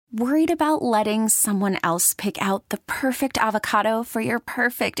Worried about letting someone else pick out the perfect avocado for your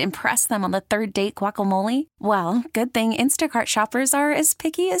perfect impress them on the third date guacamole? Well, good thing Instacart shoppers are as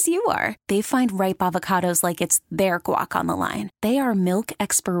picky as you are. They find ripe avocados like it's their guac on the line. They are milk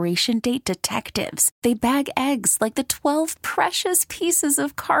expiration date detectives. They bag eggs like the 12 precious pieces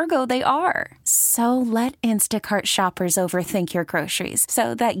of cargo they are. So let Instacart shoppers overthink your groceries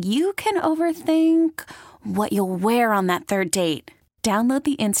so that you can overthink what you'll wear on that third date. Download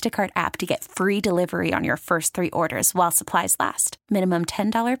the Instacart app to get free delivery on your first 3 orders while supplies last. Minimum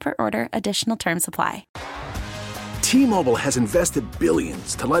 $10 per order. Additional terms apply. T-Mobile has invested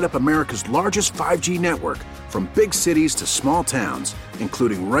billions to light up America's largest 5G network, from big cities to small towns,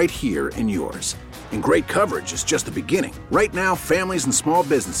 including right here in yours. And great coverage is just the beginning. Right now, families and small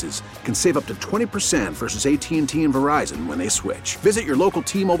businesses can save up to 20% versus AT&T and Verizon when they switch. Visit your local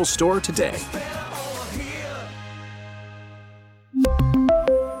T-Mobile store today.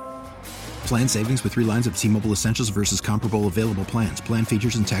 Plan savings with 3 lines of T-Mobile Essentials versus comparable available plans. Plan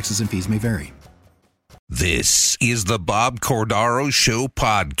features and taxes and fees may vary. This is the Bob Cordaro Show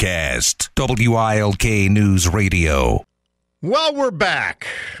podcast. WILK News Radio. Well, we're back.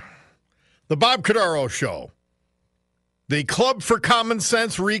 The Bob Cordaro Show. The Club for Common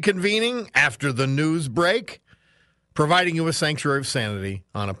Sense reconvening after the news break, providing you a sanctuary of sanity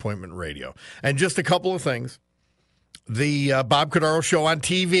on appointment radio. And just a couple of things. The Bob Cordaro Show on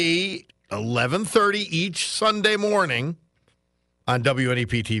TV, 11:30 each Sunday morning on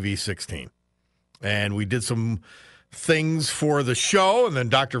WNEP TV 16. And we did some things for the show, and then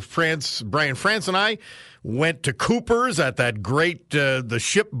Dr. Brian France and I went to Cooper's at that great the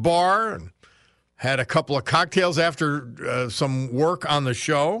Ship Bar and had a couple of cocktails after some work on the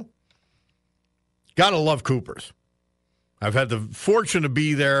show. Gotta love Cooper's. I've had the fortune to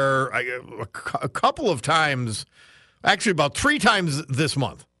be there a couple of times, actually about 3 times this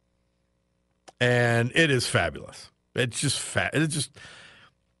month. And it is fabulous. It's just it's just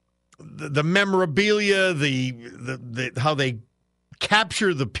the memorabilia, the how they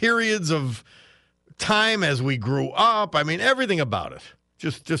capture the periods of time as we grew up. I mean, everything about it.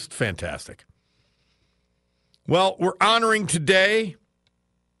 Just fantastic. Well, we're honoring today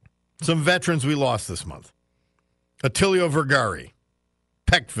some veterans we lost this month. Attilio Vergari,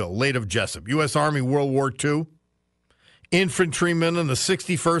 Peckville, late of Jessup, U.S. Army, World War II. Infantryman in the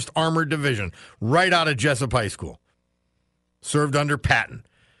 61st Armored Division, right out of Jessup High School. Served under Patton.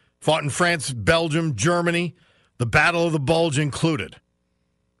 Fought in France, Belgium, Germany. The Battle of the Bulge included.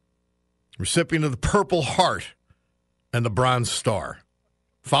 Recipient of the Purple Heart and the Bronze Star.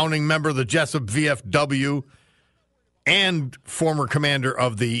 Founding member of the Jessup VFW and former commander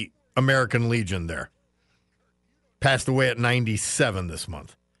of the American Legion there. Passed away at 97 this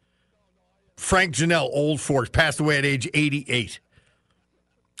month. Frank Janelle, Old Forks, passed away at age 88,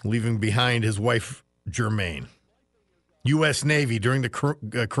 leaving behind his wife, Germaine. U.S. Navy during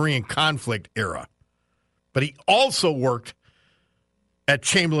the Korean conflict era. But he also worked at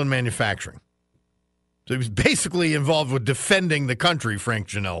Chamberlain Manufacturing. So he was basically involved with defending the country, Frank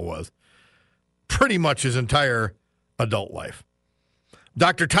Janelle was, pretty much his entire adult life.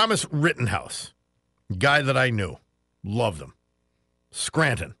 Dr. Thomas Rittenhouse, guy that I knew, loved him.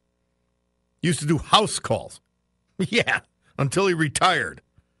 Scranton. Used to do house calls. Yeah, until he retired.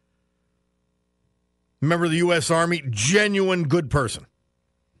 Member of the U.S. Army, genuine good person.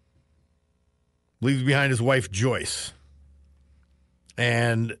 Leaves behind his wife, Joyce.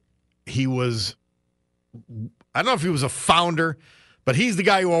 And he was, I don't know if he was a founder, but he's the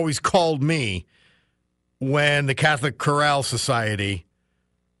guy who always called me when the Catholic Chorale Society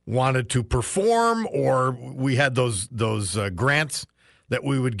wanted to perform, or we had those grants that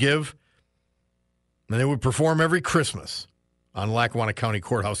we would give. And they would perform every Christmas on Lackawanna County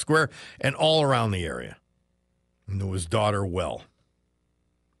Courthouse Square and all around the area. And knew his daughter well.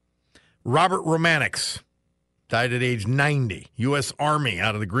 Robert Romanix died at age 90. U.S. Army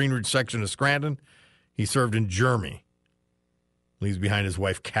out of the Green Ridge section of Scranton. He served in Germany. Leaves behind his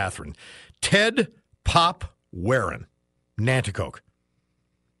wife, Catherine. Ted Pop Warren, Nanticoke.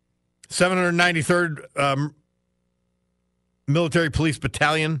 793rd Military Police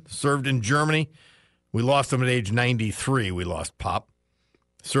Battalion, served in Germany. We lost him at age 93. We lost Pop.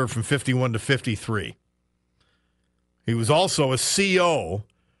 Served from 51 to 53. He was also a CO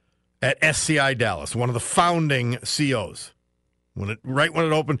at SCI Dallas, one of the founding COs. Right when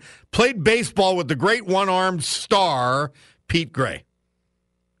it opened. Played baseball with the great one-armed star, Pete Gray.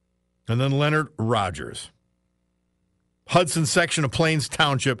 And then Leonard Rogers. Hudson section of Plains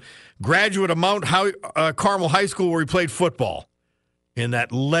Township. Graduate of Mount Carmel High School, where he played football in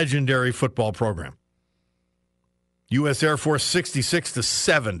that legendary football program. U.S. Air Force 66 to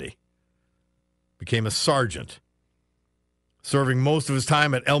 70. Became a sergeant, serving most of his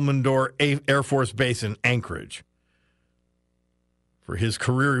time at Elmendorf Air Force Base in Anchorage. For his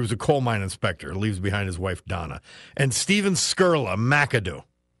career, he was a coal mine inspector. Leaves behind his wife, Donna. And Stephen Skurla, McAdoo,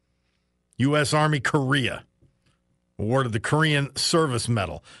 U.S. Army Korea. Awarded the Korean Service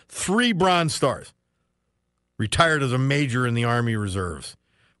Medal. 3 Bronze Stars. Retired as a major in the Army Reserves.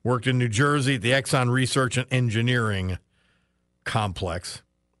 Worked in New Jersey at the Exxon Research and Engineering Complex.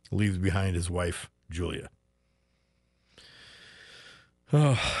 Leaves behind his wife, Julia.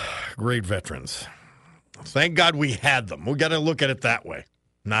 Oh, great veterans. Thank God we had them. We got to look at it that way,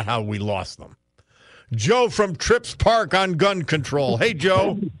 not how we lost them. Joe from Trips Park on gun control. Hey,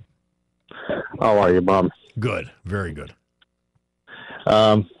 Joe. How are you, Bob? Good. Very good.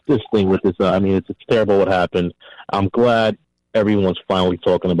 This thing with this, it's terrible what happened. I'm glad everyone's finally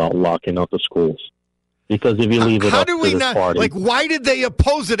talking about locking out the schools. Because if you leave it up to this party... Like, why did they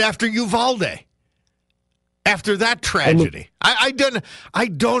oppose it after Uvalde? After that tragedy? I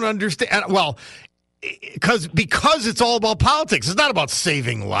don't understand. Well, because it's all about politics. It's not about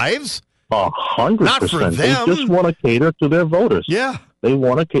saving lives. 100%. Not for them. They just want to cater to their voters. Yeah. They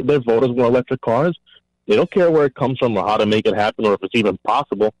want to. Their voters want electric cars. They don't care where it comes from or how to make it happen or if it's even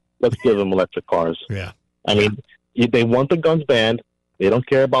possible. Let's give them electric cars. Yeah. I mean, they want the guns banned. They don't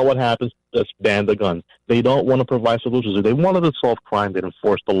care about what happens. Just ban the guns. They don't want to provide solutions. If they wanted to solve crime, they'd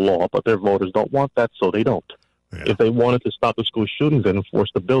enforce the law, but their voters don't want that, so they don't. Yeah. If they wanted to stop the school shootings, they'd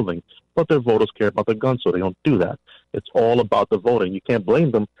enforce the building, but their voters care about the guns, so they don't do that. It's all about the voting. You can't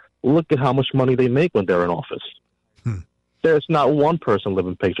blame them. Look at how much money they make when they're in office. There's not one person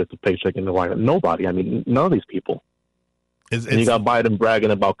living paycheck to paycheck in the White House. Nobody. I mean, none of these people. And you got Biden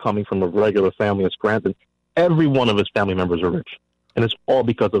bragging about coming from a regular family in Scranton. Every one of his family members are rich, and it's all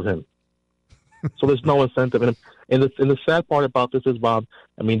because of him. So there's no incentive. And the sad part about this is, Bob,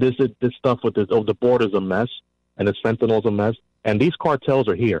 I mean, this stuff with this, the border's a mess, and the fentanyl's a mess, and these cartels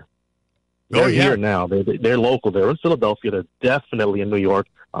are here. They're here now. They're local. They're in Philadelphia. They're definitely in New York.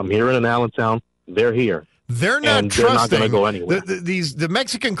 I'm here in Allentown. They're here. They're not trusting. They're not going to go anywhere. The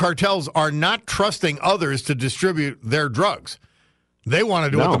Mexican cartels are not trusting others to distribute their drugs. They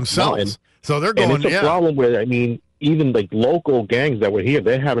want to do it themselves. So they're going. And it's a problem where, I mean, even like local gangs that were here,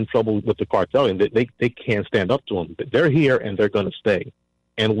 they're having trouble with the cartel, and they can't stand up to them. They're here and they're going to stay,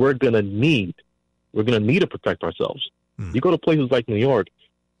 and we're going to need to protect ourselves. You go to places like New York,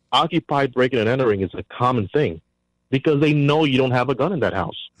 occupied breaking and entering is a common thing because they know you don't have a gun in that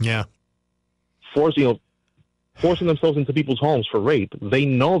house. Yeah, forcing themselves into people's homes for rape. They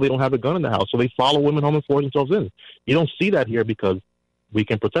know they don't have a gun in the house, so they follow women home and force themselves in. You don't see that here because we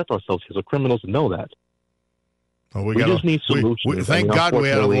can protect ourselves here, so criminals know that. Well, we just need solutions. Thank God we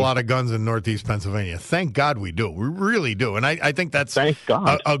have a lot of guns in Northeast Pennsylvania. Thank God we do. We really do. And I think that's thank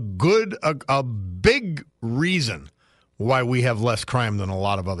God. a big reason why we have less crime than a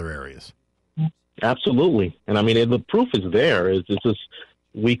lot of other areas. Absolutely. And I mean, the proof is there. It's just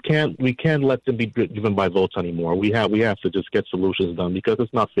we can't let them be driven by votes anymore. We have to just get solutions done because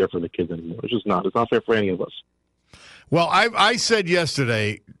it's not fair for the kids anymore. It's just not. It's not fair for any of us. Well, I said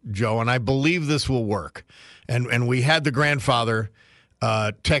yesterday, Joe, and I believe this will work. And we had the grandfather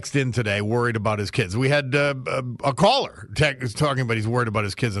text in today, worried about his kids. We had a caller talking about he's worried about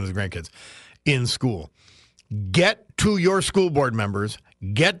his kids and his grandkids in school. Get to your school board members,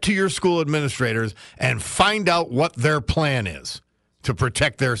 get to your school administrators, and find out what their plan is to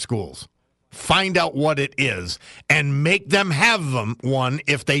protect their schools. Find out what it is, and make them have one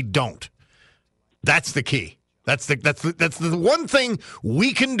if they don't. That's the key. That's the one thing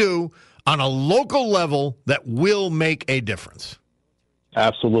we can do on a local level that will make a difference.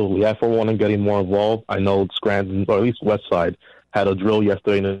 Absolutely. I, for one, am getting more involved. I know Scranton, or at least West Side, had a drill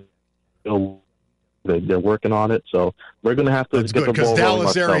yesterday. They're working on it, so we're going to have to That's get good, the ball because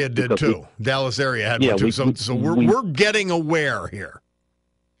Dallas area did too. Dallas area had one too. So we're getting aware here.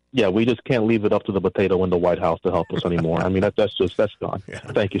 Yeah, we just can't leave it up to the potato in the White House to help us anymore. I mean, that's gone. Yeah.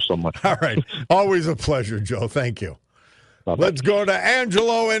 Thank you so much. All right. Always a pleasure, Joe. Thank you. Bye-bye. Let's go to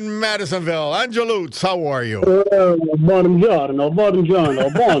Angelo in Madisonville. Angelutz, how are you? Buongiorno.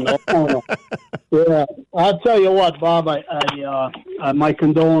 Yeah, I'll tell you what, Bob. My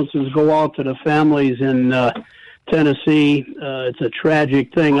condolences go out to the families in Tennessee. It's a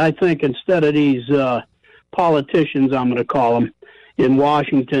tragic thing. I think instead of these politicians, I'm going to call them, in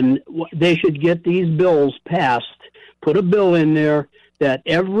Washington, they should get these bills passed. Put a bill in there that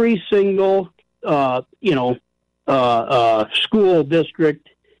every single, school district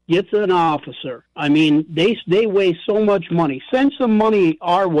gets an officer. I mean, they waste so much money. Send some money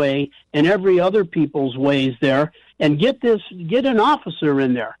our way and every other people's ways there, and get an officer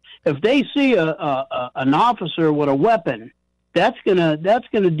in there. If they see an officer with a weapon, that's gonna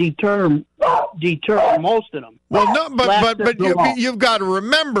deter most of them. Well, no, but you've got to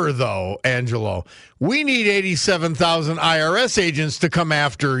remember though, Angelo, we need 87,000 IRS agents to come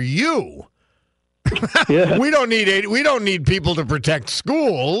after you. Yeah. We don't need people to protect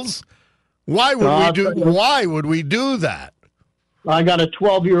schools. Why would we do that? I got a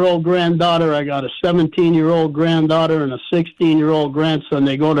 12-year-old granddaughter. I got a 17-year-old granddaughter and a 16-year-old grandson.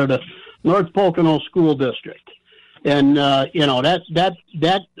 They go to the North Pocono School District, and that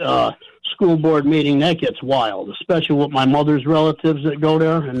school board meeting, that gets wild, especially with my mother's relatives that go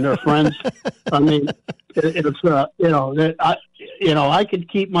there and their friends. I mean, I could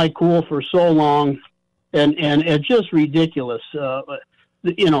keep my cool for so long, and it's just ridiculous. The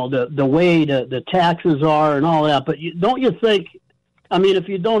way the taxes are and all that. But don't you think? I mean, if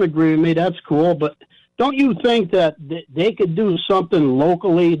you don't agree with me, that's cool. But don't you think that they could do something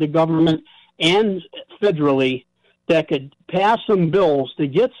locally, the government and federally, that could pass some bills to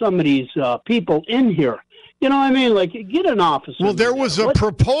get some of these people in here? You know what I mean? Like, get an officer. Well, there was a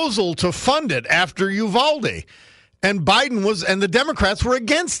proposal to fund it after Uvalde, and Biden and the Democrats were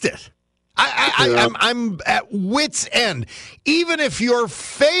against it. I'm at wit's end. Even if you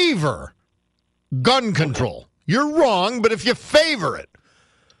favor gun control, you're wrong, but if you favor it,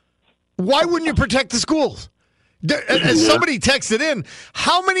 why wouldn't you protect the schools? As somebody texted in,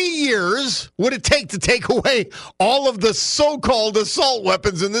 how many years would it take to take away all of the so-called assault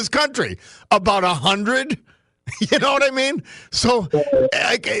weapons in this country? About 100? You know what I mean? So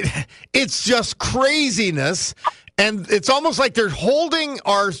it's just craziness, and it's almost like they're holding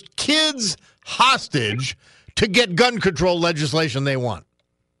our kids hostage to get gun control legislation they want.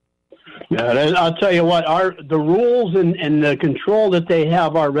 Yeah, I'll tell you what, the rules and the control that they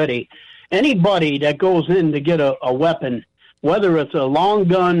have already, anybody that goes in to get a weapon, whether it's a long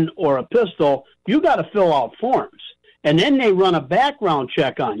gun or a pistol, you got to fill out forms. And then they run a background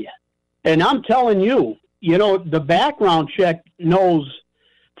check on you. And I'm telling you, the background check knows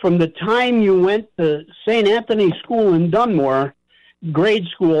from the time you went to St. Anthony School in Dunmore, grade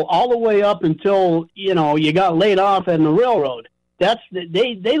school, all the way up until, you got laid off in the railroad.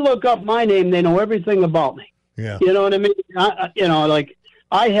 They look up my name. They know everything about me. Yeah. You know what I mean?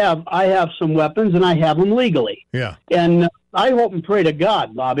 I have some weapons and I have them legally. Yeah. And I hope and pray to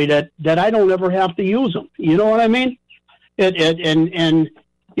God, Bobby, that I don't ever have to use them. You know what I mean? The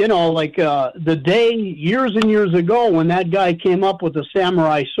day years and years ago when that guy came up with a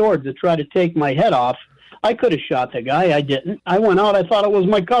samurai sword to try to take my head off, I could have shot the guy. I didn't. I went out. I thought it was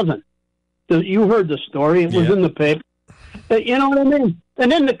my cousin. You heard the story. It was in the paper. You know what I mean?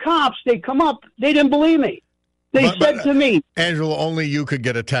 And then the cops, they come up. They didn't believe me. They said to me, Angela, only you could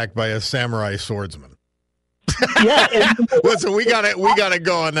get attacked by a samurai swordsman. Yeah. Listen, we got to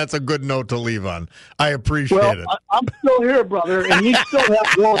go, and that's a good note to leave on. I appreciate it. I'm still here, brother, and you still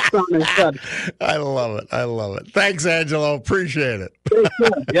have walls on his head. I love it. Thanks, Angelo. Appreciate it. Great show.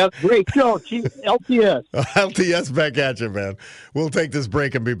 Yep, great show. LTS. LTS back at you, man. We'll take this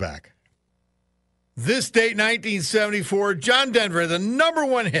break and be back. This date, 1974, John Denver, the number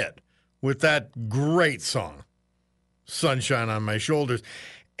one hit with that great song, Sunshine on My Shoulders.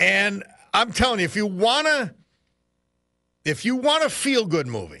 And I'm telling you, if you want a feel-good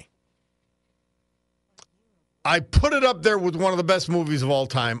movie, I put it up there with one of the best movies of all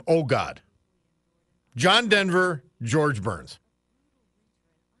time, Oh God. John Denver, George Burns.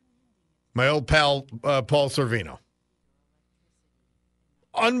 My old pal, Paul Sorvino.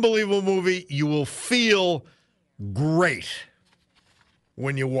 Unbelievable movie. You will feel great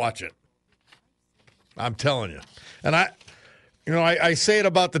when you watch it. I'm telling you. And I say it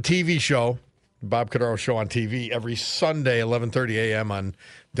about the TV show, Bob Cordaro Show on TV, every Sunday, 11:30 a.m. on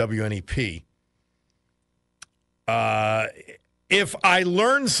WNEP. If I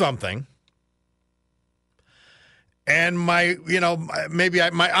learn something and my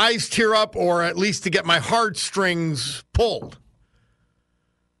eyes tear up, or at least to get my heartstrings pulled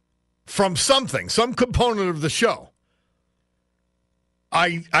from some component of the show,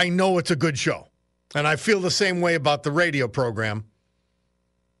 I know it's a good show. And I feel the same way about the radio program.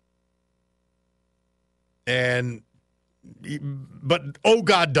 But Oh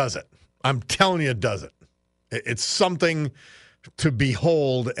God does it. I'm telling you, it does it. It's something to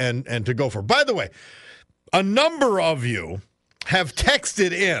behold and to go for. By the way, a number of you have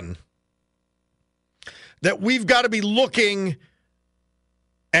texted in that we've got to be looking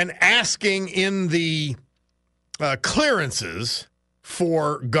and asking in the clearances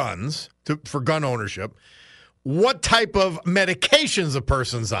for guns, for gun ownership, what type of medications a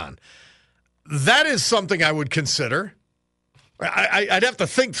person's on. that is something I would consider. I'd have to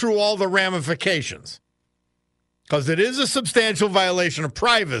think through all the ramifications because it is a substantial violation of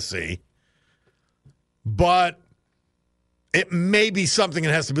privacy, but it may be something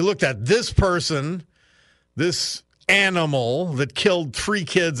that has to be looked at. This person, this animal that killed 3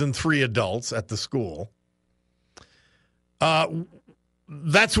 kids and 3 adults at the school,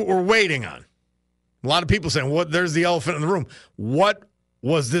 that's what we're waiting on. A lot of people saying, "What? There's the elephant in the room. What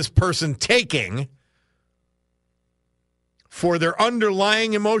was this person taking for their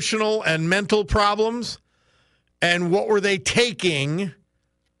underlying emotional and mental problems? And what were they taking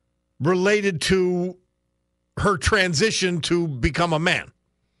related to her transition to become a man?"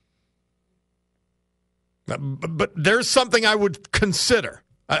 But there's something I would consider.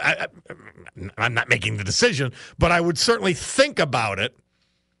 I'm not making the decision, but I would certainly think about it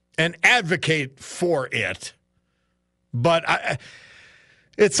and advocate for it. But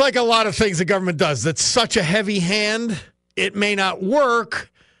it's like a lot of things the government does. That's such a heavy hand, it may not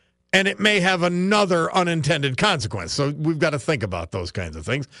work, and it may have another unintended consequence. So we've got to think about those kinds of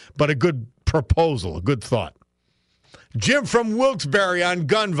things. But a good proposal, a good thought. Jim from Wilkes-Barre on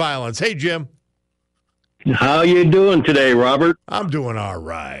gun violence. Hey, Jim. How you doing today, Robert? I'm doing all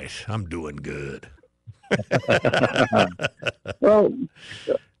right. I'm doing good. Well,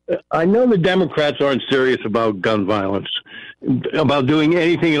 I know the Democrats aren't serious about gun violence, about doing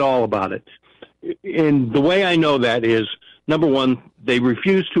anything at all about it. And the way I know that is, number one, they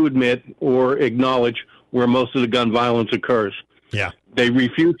refuse to admit or acknowledge where most of the gun violence occurs. Yeah. They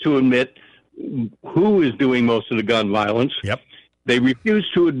refuse to admit who is doing most of the gun violence. Yep. They refuse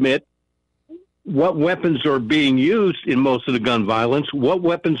to admit what weapons are being used in most of the gun violence, what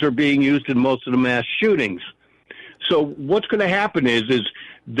weapons are being used in most of the mass shootings. So what's going to happen is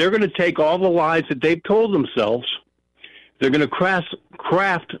they're going to take all the lies that they've told themselves, they're going to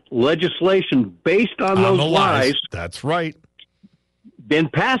craft legislation based on those lies. That's right. Then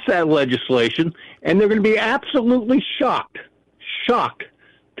pass that legislation, and they're going to be absolutely shocked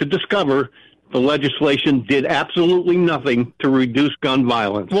to discover the legislation did absolutely nothing to reduce gun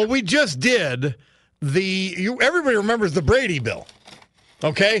violence. Well, we just did everybody remembers the Brady bill,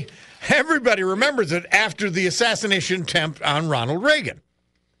 okay? Everybody remembers it after the assassination attempt on Ronald Reagan.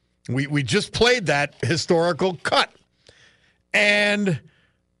 We just played that historical cut, and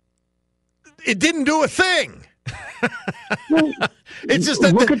it didn't do a thing. It's just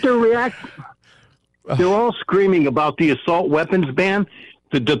that look at their reaction. They're all screaming about the assault weapons ban.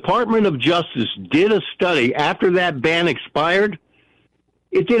 The Department of Justice did a study after that ban expired.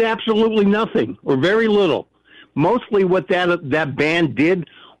 It did absolutely nothing or very little. Mostly what that ban did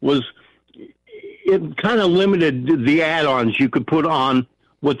was it kind of limited the add-ons you could put on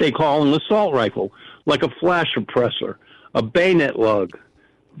what they call an assault rifle, like a flash suppressor, a bayonet lug.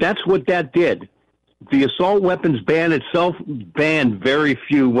 That's what that did. The assault weapons ban itself banned very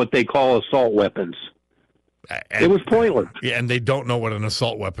few what they call assault weapons. It was pointless. Yeah, and they don't know what an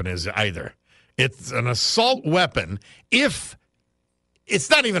assault weapon is either. It's an assault weapon if it's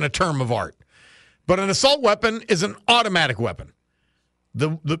not even a term of art. But an assault weapon is an automatic weapon.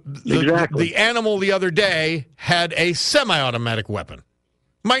 Exactly. The animal the other day had a semi-automatic weapon.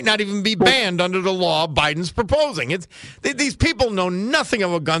 Might not even be banned under the law Biden's proposing. These people know nothing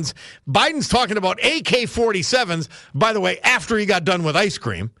about guns. Biden's talking about AK-47s, by the way, after he got done with ice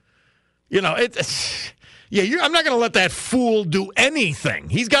cream. You know, I'm not going to let that fool do anything.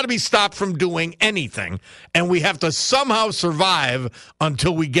 He's got to be stopped from doing anything, and we have to somehow survive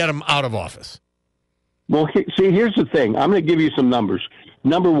until we get him out of office. Well, see, here's the thing. I'm going to give you some numbers.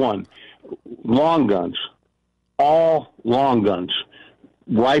 Number one, long guns, all long guns,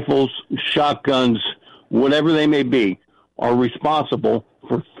 rifles, shotguns, whatever they may be, are responsible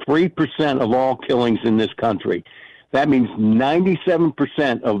for 3% of all killings in this country. That means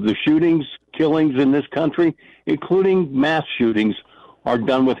 97% of the shootings, killings in this country, including mass shootings, are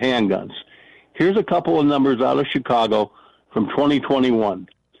done with handguns. Here's a couple of numbers out of Chicago from 2021.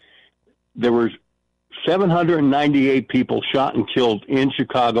 There were 798 people shot and killed in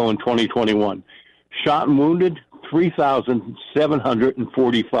Chicago in 2021. Shot and wounded,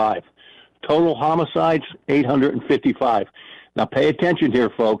 3,745. Total homicides, 855. Now pay attention here,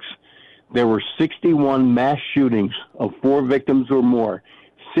 folks. There were 61 mass shootings of 4 victims or more.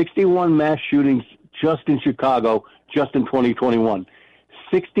 61 mass shootings just in Chicago, just in 2021.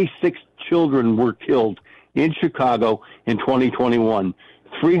 66 children were killed in Chicago in 2021.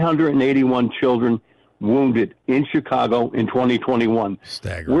 381 children wounded in Chicago in 2021.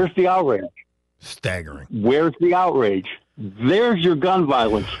 Staggering. Where's the outrage? Staggering. Where's the outrage? There's your gun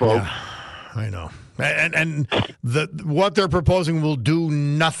violence, folks. Yeah, I know. And what they're proposing will do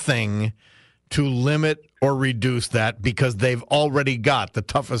nothing to limit or reduce that because they've already got the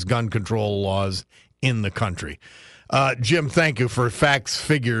toughest gun control laws in the country. Jim, thank you for facts,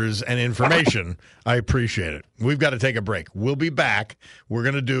 figures, and information. I appreciate it. We've got to take a break. We'll be back. We're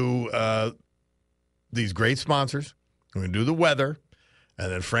going to do these great sponsors. We're going to do the weather.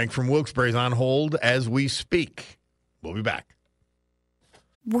 And then Frank from Wilkes-Barre is on hold as we speak. We'll be back.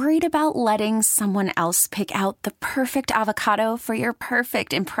 Worried about letting someone else pick out the perfect avocado for your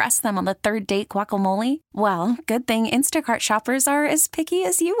perfect impress them on the third date guacamole? Well, good thing Instacart shoppers are as picky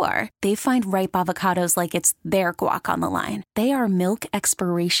as you are. They find ripe avocados like it's their guac on the line. They are milk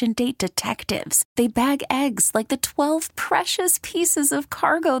expiration date detectives. They bag eggs like the 12 precious pieces of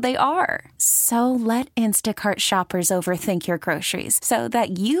cargo they are. So let Instacart shoppers overthink your groceries so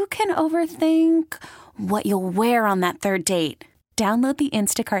that you can overthink what you'll wear on that third date. Download the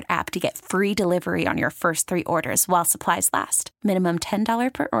Instacart app to get free delivery on your first 3 orders while supplies last. Minimum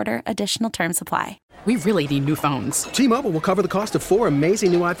 $10 per order. Additional terms apply. We really need new phones. T-Mobile will cover the cost of 4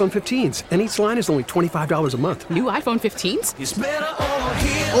 amazing new iPhone 15s, and each line is only $25 a month. New iPhone 15s? It's better over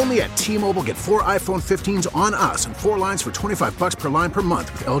here. Only at T-Mobile, get 4 iPhone 15s on us and 4 lines for $25 per line per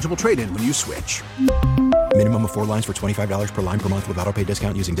month with eligible trade-in when you switch. Minimum of 4 lines for $25 per line per month with autopay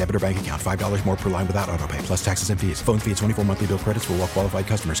discount using debit or bank account. $5 more per line without autopay, plus taxes and fees. Phone fee at 24 monthly bill credits for well-qualified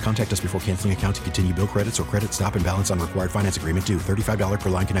customers. Contact us before canceling account to continue bill credits or credit stop and balance on required finance agreement due. $35 per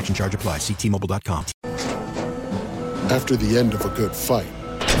line connection charge applies. See T-Mobile.com. After the end of a good fight,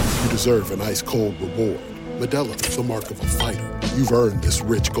 you deserve an ice-cold reward. Modelo is the mark of a fighter. You've earned this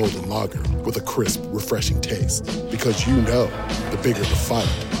rich golden lager with a crisp, refreshing taste. Because you know, the bigger the fight,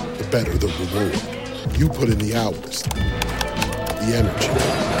 the better the reward. You put in the hours, the energy,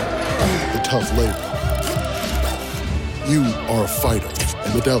 the tough labor. You are a fighter,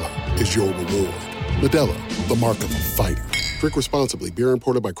 and Modelo is your reward. Modelo, the mark of a fighter. Drink responsibly. Beer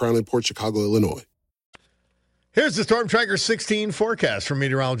imported by Crown Imports, Chicago, Illinois. Here's the Storm Tracker 16 forecast from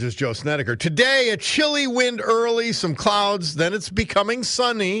meteorologist Joe Snedeker. Today, a chilly wind early, some clouds, then it's becoming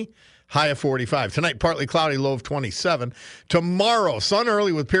sunny. High of 45. Tonight, partly cloudy, low of 27. Tomorrow, sun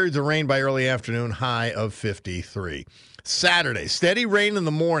early with periods of rain by early afternoon, high of 53. Saturday, steady rain in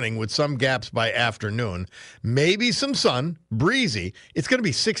the morning with some gaps by afternoon. Maybe some sun, breezy. It's going to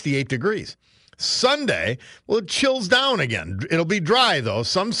be 68 degrees. Sunday, well, it chills down again. It'll be dry, though.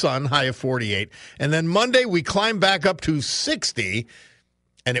 Some sun, high of 48. And then Monday, we climb back up to 60,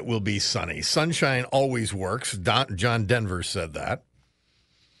 and it will be sunny. Sunshine always works. John Denver said that.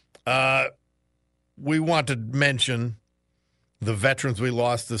 We want to mention the veterans we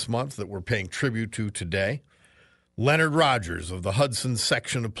lost this month that we're paying tribute to today. Leonard Rogers of the Hudson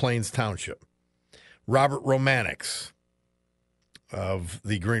section of Plains Township. Robert Romanix of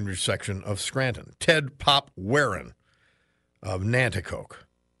the Greenridge section of Scranton. Ted Pop Warren of Nanticoke.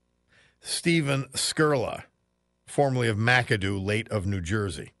 Stephen Skurla, formerly of McAdoo, late of New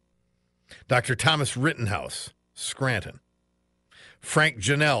Jersey. Dr. Thomas Rittenhouse, Scranton. Frank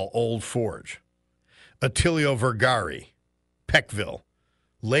Janelle, Old Forge. Attilio Vergari, Peckville,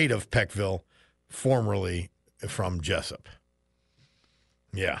 late of Peckville, formerly from Jessup.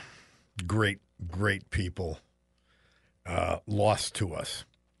 Yeah, great people lost to us.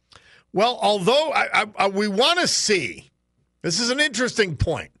 Well, although we want to see, this is an interesting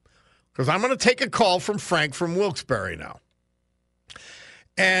point, because I'm going to take a call from Frank from Wilkes-Barre now.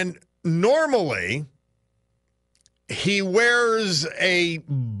 And normally, he wears a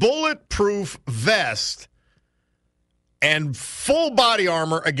bulletproof vest and full body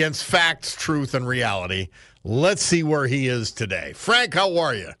armor against facts, truth, and reality. Let's see where he is today. Frank, how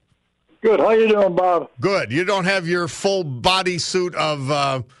are you? Good. How you doing, Bob? Good. You don't have your full body suit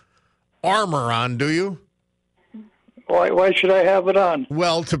of armor on, do you? Why should I have it on?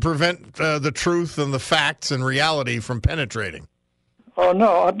 Well, to prevent the truth and the facts and reality from penetrating. Oh,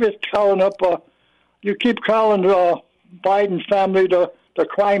 no. I'm just calling up. You keep calling Biden family the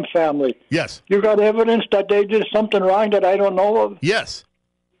crime family. Yes. You got evidence that they did something wrong that I don't know of? Yes.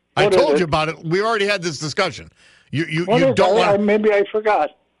 I told you about it. We already had this discussion. You don't want. Maybe I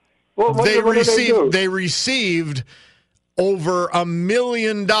forgot. What did they do? They received over $1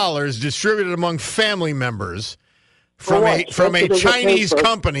 million distributed among family members from a Chinese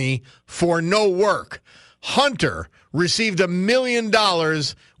company for no work. Hunter received $1 million,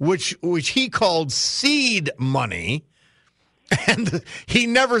 which he called seed money, And he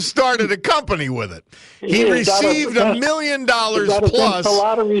never started a company with it. He received $1 million plus.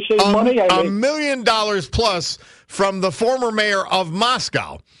 $1 million plus from the former mayor of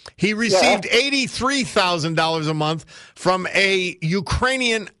Moscow. He received $83,000 a month from a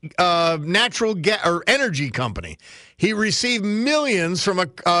Ukrainian natural gas or energy company. He received millions from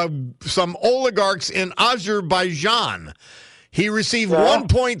some oligarchs in Azerbaijan. He received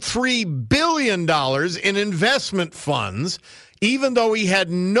 $1.3 billion in investment funds, even though he had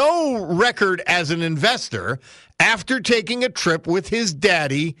no record as an investor, after taking a trip with his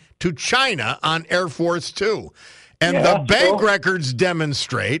daddy to China on Air Force Two. And the bank records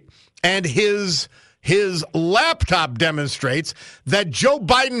demonstrate, and his laptop demonstrates, that Joe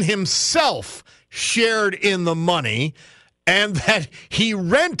Biden himself shared in the money, and that he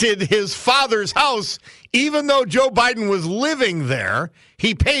rented his father's house. Even though Joe Biden was living there,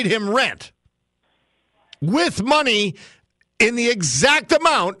 he paid him rent with money in the exact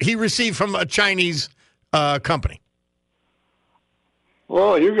amount he received from a Chinese company.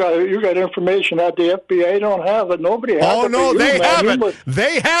 Well, you got information that the FBI don't have it. Nobody has it. Oh, no, they have it.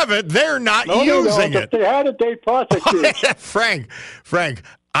 They have it. They're not using it. If they had it, they'd prosecute. Frank,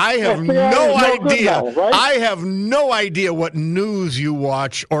 I have no idea. Now, right? I have no idea what news you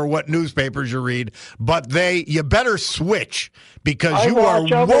watch or what newspapers you read, but you better switch, because you are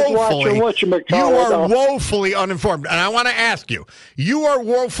woefully uninformed. And I want to ask you, you are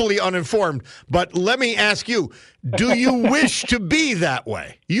woefully uninformed, but let me ask you, do you wish to be that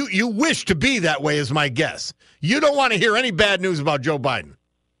way? You wish to be that way is my guess. You don't want to hear any bad news about Joe Biden.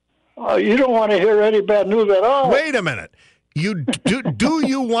 You don't want to hear any bad news at all. Wait a minute. Do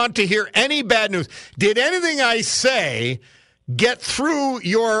you want to hear any bad news? Did anything I say get through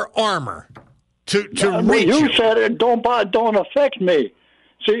your armor to reach you? You said it don't affect me.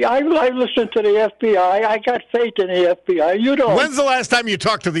 See, I listen to the FBI. I got faith in the FBI. You don't. When's the last time you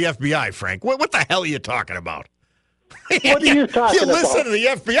talked to the FBI, Frank? What the hell are you talking about? What are you talking about? You listen to the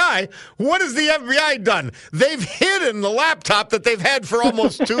FBI. What has the FBI done? They've hidden the laptop that they've had for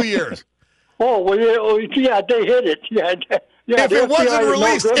almost 2 years. Oh, well, yeah, they hid it. Yeah, if it wasn't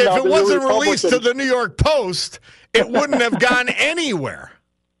released to the New York Post, it wouldn't have gone anywhere.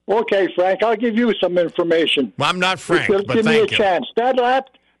 Okay, Frank, I'll give you some information. Well, I'm not Frank, but give me a chance. That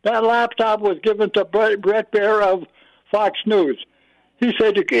laptop was given to Brett Baier of Fox News. He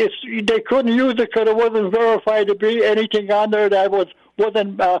said they couldn't use it because it wasn't verified to be anything on there that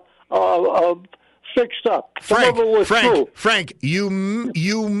wasn't fixed up. Frank, you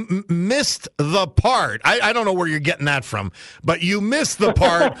missed the part. I don't know where you're getting that from, but you missed the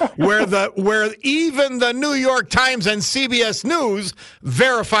part where even the New York Times and CBS News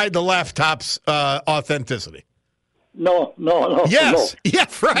verified the laptop's authenticity. No. Yes. No. Yeah,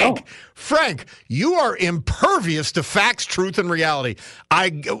 Frank. No. Frank, you are impervious to facts, truth, and reality.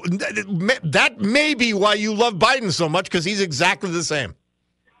 That may be why you love Biden so much, because he's exactly the same.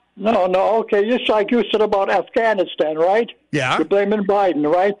 No, okay. Just like you said about Afghanistan, right? Yeah. You're blaming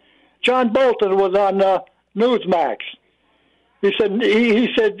Biden, right? John Bolton was on Newsmax. He said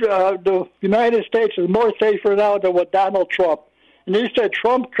the United States is more safer now than with Donald Trump. And he said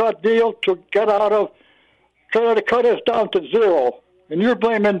Trump cut deal to cut us down to zero. And you're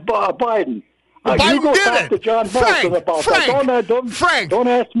blaming Biden. Biden did it. To John Bolton about that. Frank, don't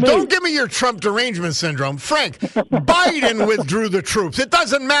ask me. Don't give me your Trump derangement syndrome. Frank, Biden withdrew the troops. It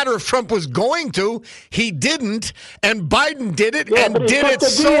doesn't matter if Trump was going to. He didn't. And Biden did it, and did it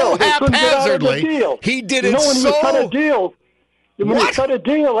so haphazardly. He did it so... When you cut a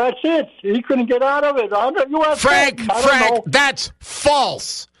deal, that's it. He couldn't get out of it. Frank, that's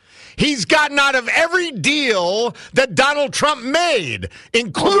false. He's gotten out of every deal that Donald Trump made,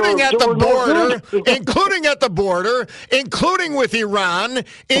 including at the border, including with Iran,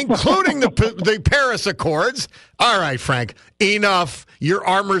 including the Paris Accords. All right, Frank, enough. Your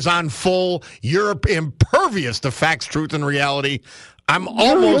armor's on full. You're impervious to facts, truth, and reality. I'm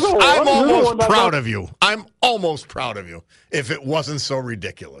almost proud of you. I'm almost proud of you if it wasn't so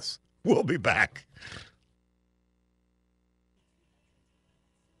ridiculous. We'll be back.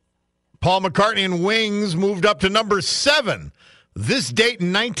 Paul McCartney and Wings moved up to number 7 this date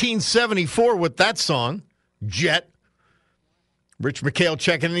in 1974 with that song, Jet. Rich McHale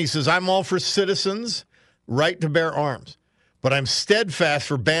checking in. He says, I'm all for citizens' right to bear arms, but I'm steadfast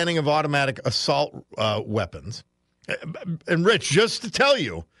for banning of automatic assault weapons. And Rich, just to tell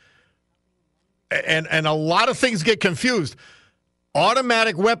you, and a lot of things get confused,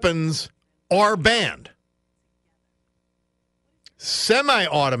 automatic weapons are banned.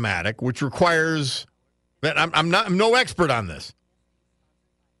 Semi-automatic, which requires that I'm no expert on this,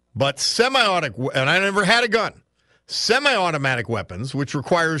 but semi-automatic, and I never had a gun. Semi-automatic weapons, which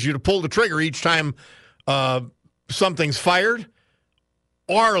requires you to pull the trigger each time something's fired,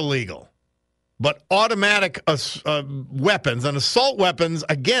 are illegal. But automatic weapons and assault weapons,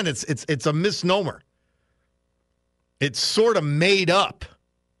 again, it's a misnomer. It's sort of made up.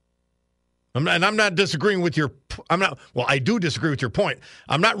 I'm not disagreeing with your. I do disagree with your point.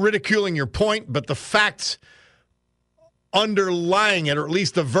 I'm not ridiculing your point, but the facts underlying it, or at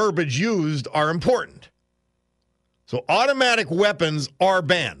least the verbiage used, are important. So automatic weapons are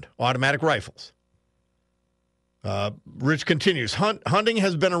banned. Automatic rifles. Rich continues. Hunting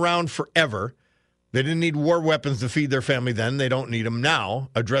has been around forever. They didn't need war weapons to feed their family then. They don't need them now.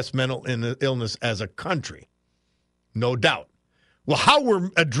 Address mental illness as a country. No doubt. Well, how we're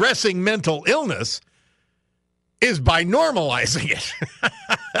addressing mental illness is by normalizing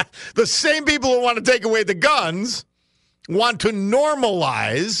it. The same people who want to take away the guns want to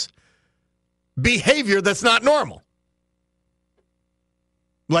normalize behavior that's not normal,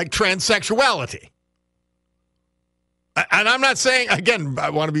 like transsexuality. And I'm not saying, again,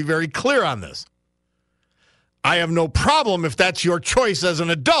 I want to be very clear on this. I have no problem if that's your choice as an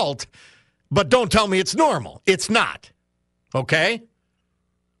adult, but don't tell me it's normal. It's not. Okay?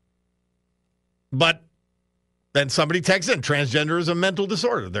 But then somebody texts in, transgender is a mental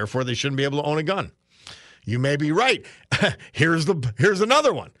disorder, therefore they shouldn't be able to own a gun. You may be right. Here's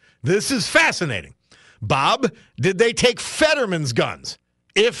another one. This is fascinating. Bob, did they take Fetterman's guns?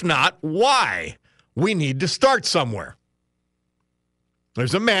 If not, why? We need to start somewhere.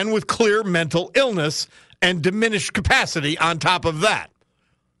 There's a man with clear mental illness and diminished capacity on top of that.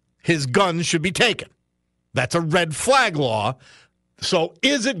 His guns should be taken. That's a red flag law. So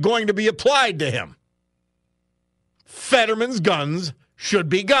is it going to be applied to him? Fetterman's guns should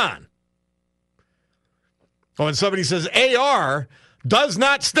be gone. Oh, and somebody says AR does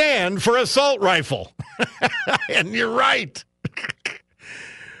not stand for assault rifle. And you're right.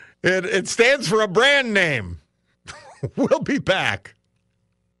 It stands for a brand name. We'll be back.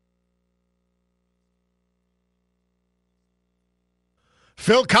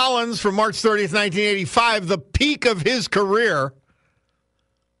 Phil Collins from March 30th, 1985, the peak of his career.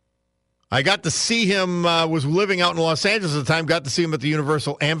 I got to see him, was living out in Los Angeles at the time, got to see him at the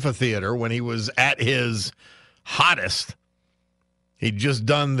Universal Amphitheater when he was at his hottest. He'd just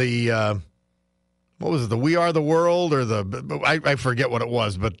done the, what was it, the We Are the World, or I forget what it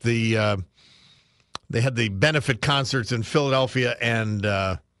was, but they had the benefit concerts in Philadelphia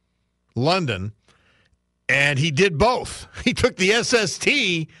and London. And he did both. He took the SST.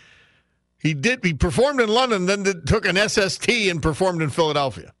 He performed in London, then took an SST and performed in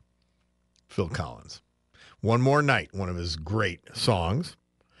Philadelphia. Phil Collins. One More Night, one of his great songs.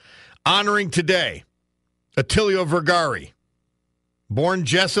 Honoring today, Attilio Vergari, born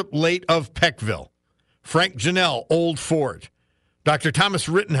Jessup, late of Peckville. Frank Janelle, Old Fort. Dr. Thomas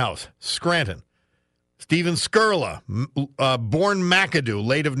Rittenhouse, Scranton. Stephen Skurla, born McAdoo,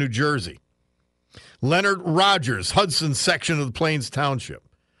 late of New Jersey. Leonard Rogers, Hudson section of the Plains Township.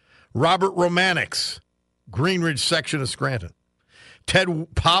 Robert Romanix, Greenridge section of Scranton. Ted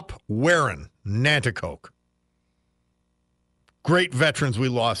Pop Warren, Nanticoke. Great veterans we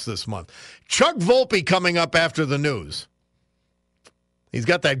lost this month. Chuck Volpe coming up after the news. He's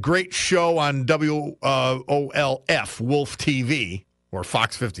got that great show on WOLF, Wolf TV, or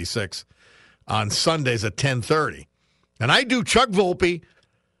Fox 56, on Sundays at 10:30. And I do Chuck Volpe,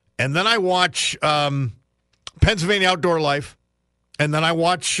 and then I watch Pennsylvania Outdoor Life, and then I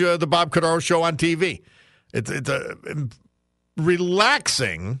watch the Bob Cordaro Show on TV. It's a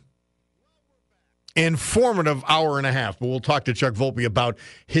relaxing, informative hour and a half. But we'll talk to Chuck Volpe about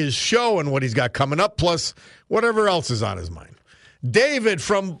his show and what he's got coming up, plus whatever else is on his mind. David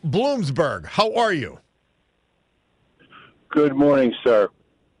from Bloomsburg, how are you? Good morning, sir.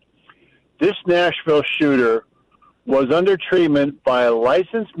 This Nashville shooter was under treatment by a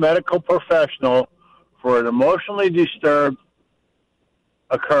licensed medical professional for an emotionally disturbed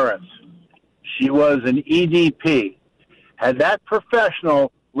occurrence. She was an EDP. Had that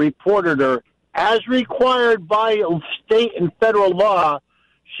professional reported her as required by state and federal law,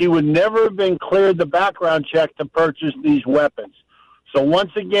 she would never have been cleared the background check to purchase these weapons. So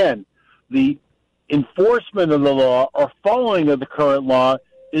once again, the enforcement of the law or following of the current law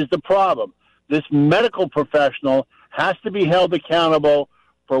is the problem. This medical professional has to be held accountable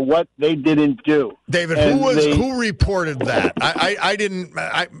for what they didn't do. David, who reported that? I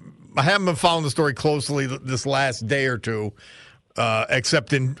haven't been following the story closely this last day or two,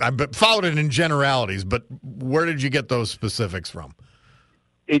 except I followed it in generalities. But where did you get those specifics from?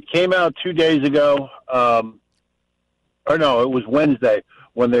 It came out 2 days ago, or no, it was Wednesday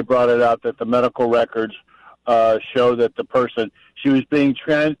when they brought it out that the medical records show that she was being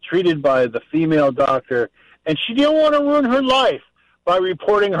treated by the female doctor, and she didn't want to ruin her life by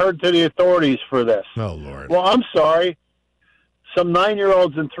reporting her to the authorities for this. Oh, Lord. Well, I'm sorry. Some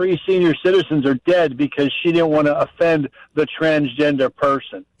 9-year-olds and 3 senior citizens are dead because she didn't want to offend the transgender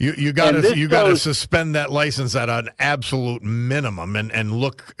person. You got to suspend that license at an absolute minimum and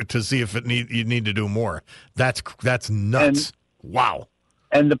look to see if you need to do more. That's nuts. Wow.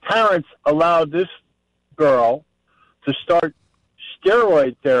 And the parents allowed this girl to start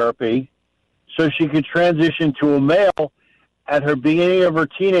steroid therapy so she could transition to a male at her beginning of her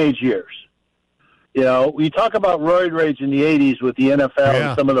teenage years. You know, we talk about roid rage in the 80s with the NFL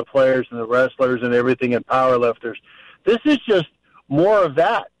and some of the players and the wrestlers and everything and powerlifters. This is just more of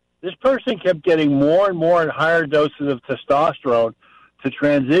that. This person kept getting more and more and higher doses of testosterone to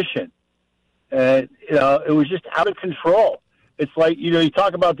transition. And, you know, it was just out of control. It's like, you know, you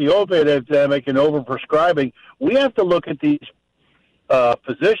talk about the opioid epidemic and overprescribing. We have to look at these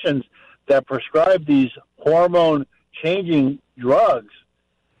physicians that prescribe these hormone-changing drugs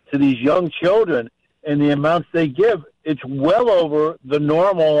to these young children, and the amounts they give, it's well over the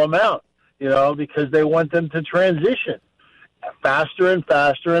normal amount, you know, because they want them to transition faster and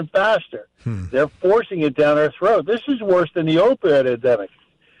faster and faster. They're forcing it down our throat. This is worse than the opioid epidemic,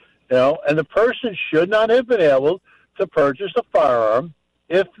 you know, and the person should not have been able to purchase a firearm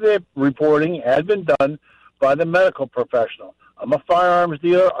if the reporting had been done by the medical professional. I'm a firearms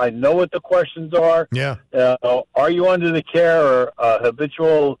dealer. I know what the questions are. Yeah. Are you under the care or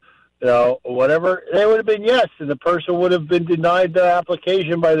habitual, you know, whatever? They would have been yes, and the person would have been denied the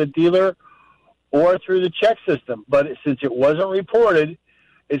application by the dealer or through the check system. But since it wasn't reported,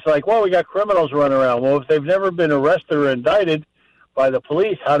 it's like, well, we got criminals running around. Well, if they've never been arrested or indicted by the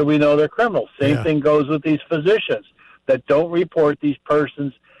police, how do we know they're criminals? Same thing goes with these physicians that don't report these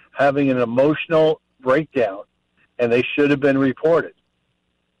persons having an emotional breakdown, and they should have been reported.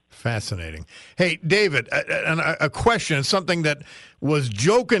 Fascinating. Hey, David, a question, something that was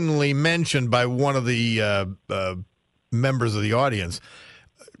jokingly mentioned by one of the members of the audience.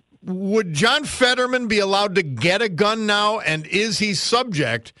 Would John Fetterman be allowed to get a gun now, and is he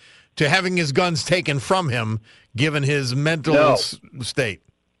subject to having his guns taken from him, given his mental state?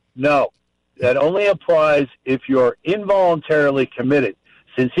 No. That only applies if you're involuntarily committed.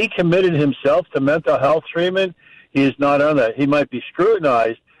 Since he committed himself to mental health treatment, he is not on that. He might be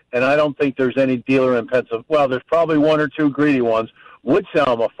scrutinized, and I don't think there's any dealer in Pennsylvania. Well, there's probably one or two greedy ones would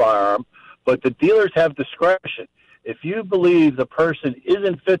sell him a firearm, but the dealers have discretion. If you believe the person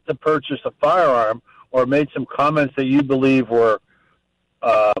isn't fit to purchase a firearm or made some comments that you believe were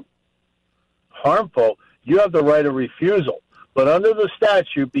harmful, you have the right of refusal. But under the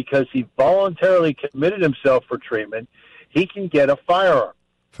statute, because he voluntarily committed himself for treatment, he can get a firearm.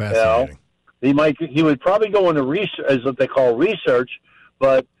 Fascinating. You know? He would probably go into research, as what they call research,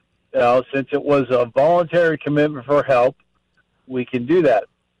 but since it was a voluntary commitment for help, we can do that.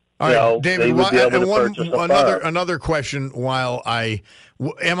 All right, David. Another question. Was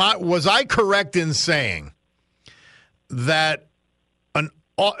I correct in saying that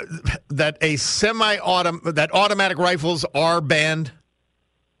that automatic rifles are banned?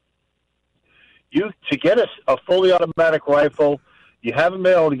 To get a fully automatic rifle, you haven't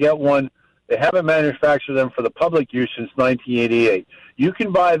been able to get one. They haven't manufactured them for the public use since 1988. You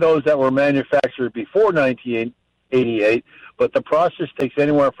can buy those that were manufactured before 1988, but the process takes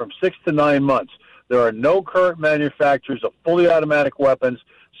anywhere from 6 to 9 months. There are no current manufacturers of fully automatic weapons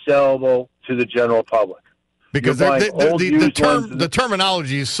sellable to the general public. Because the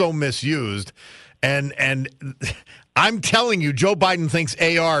terminology is so misused, and I'm telling you, Joe Biden thinks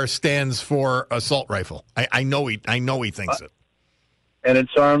AR stands for assault rifle. I know he thinks it. And it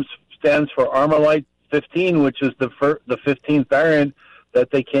stands for Armalite 15, which is the 15th variant that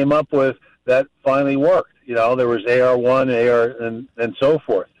they came up with that finally worked. You know, there was AR1, AR, and so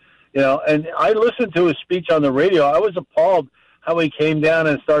forth. You know, and I listened to his speech on the radio. I was appalled how he came down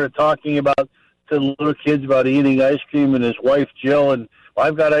and started talking about to little kids about eating ice cream and his wife Jill, and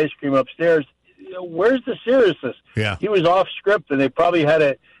I've got ice cream upstairs. You know, where's the seriousness? Yeah. He was off script, and they probably had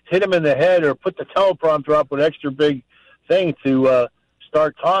to hit him in the head or put the teleprompter up with extra big thing to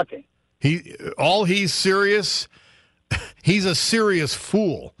start talking. He's serious. He's a serious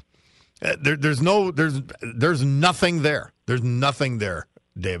fool. There's nothing there. There's nothing there,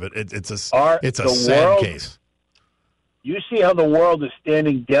 David. It's a sad case. You see how the world is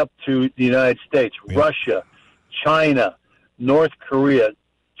standing deaf to the United States, Russia, China, North Korea.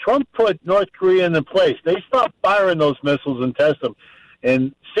 Trump put North Korea in the place. They stopped firing those missiles and test them.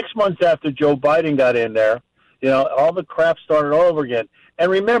 And 6 months after Joe Biden got in there, you know, all the crap started all over again. And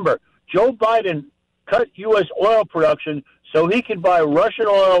remember, Joe Biden cut U.S. oil production so he could buy Russian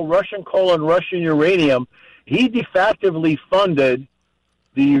oil, Russian coal, and Russian uranium. He de facto funded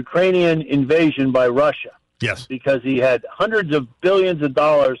the Ukrainian invasion by Russia. Yes. Because he had hundreds of billions of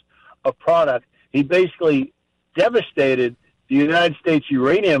dollars of product. He basically devastated the United States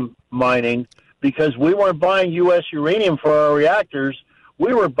uranium mining because we weren't buying U.S. uranium for our reactors.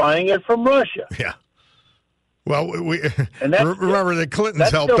 We were buying it from Russia. Yeah. Well, remember that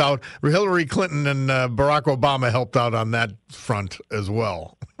Clintons helped out. Hillary Clinton and Barack Obama helped out on that front as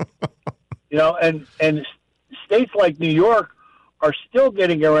well. And states like New York are still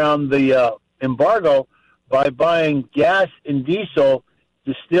getting around the embargo by buying gas and diesel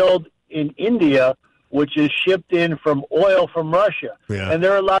distilled in India, which is shipped in from oil from Russia, and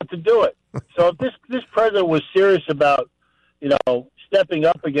they're allowed to do it. So if this president was serious about, stepping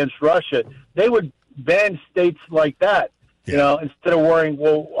up against Russia, they would ban states like that, instead of worrying,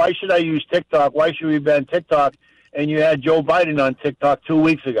 well, why should I use TikTok? Why should we ban TikTok? And you had Joe Biden on TikTok 2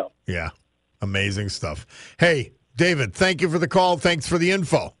 weeks ago. Yeah, amazing stuff. Hey, David, thank you for the call. Thanks for the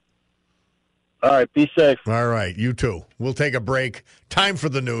info. All right, be safe. All right, you too. We'll take a break. Time for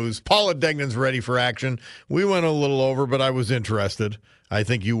the news. Paula Degnan's ready for action. We went a little over, but I was interested. I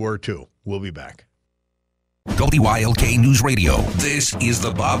think you were too. We'll be back. WYLK News Radio. This is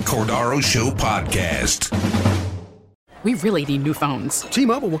the Bob Cordaro Show podcast. We really need new phones.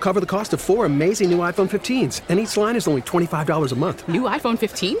 T-Mobile will cover the cost of 4 amazing new iPhone 15s, and each line is only $25 a month. New iPhone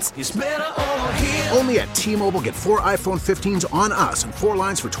 15s? It's better over here. Only at T-Mobile, get 4 iPhone 15s on us and 4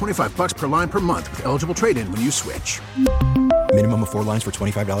 lines for $25 per line per month with eligible trade-in when you switch. Minimum of 4 lines for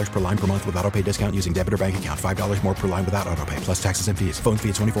 $25 per line per month with autopay discount using debit or bank account. $5 more per line without autopay, plus taxes and fees. Phone fee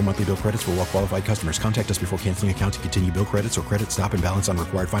at 24 monthly bill credits for well-qualified customers. Contact us before canceling account to continue bill credits or credit stop and balance on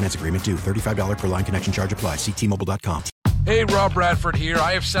required finance agreement due. $35 per line connection charge applies. See T-Mobile.com. Hey, Rob Bradford here.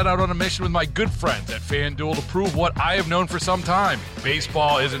 I have set out on a mission with my good friends at FanDuel to prove what I have known for some time.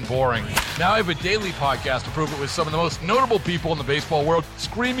 Baseball isn't boring. Now I have a daily podcast to prove it with some of the most notable people in the baseball world,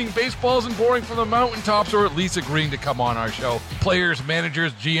 screaming baseball isn't boring from the mountaintops, or at least agreeing to come on our show. Players,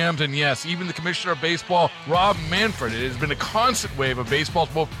 managers, GMs, and yes, even the commissioner of baseball, Rob Manfred. It has been a constant wave of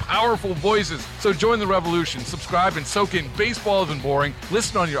baseball's most powerful voices. So join the revolution. Subscribe and soak in Baseball Isn't Boring.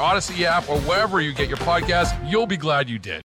 Listen on your Odyssey app or wherever you get your podcasts. You'll be glad you did.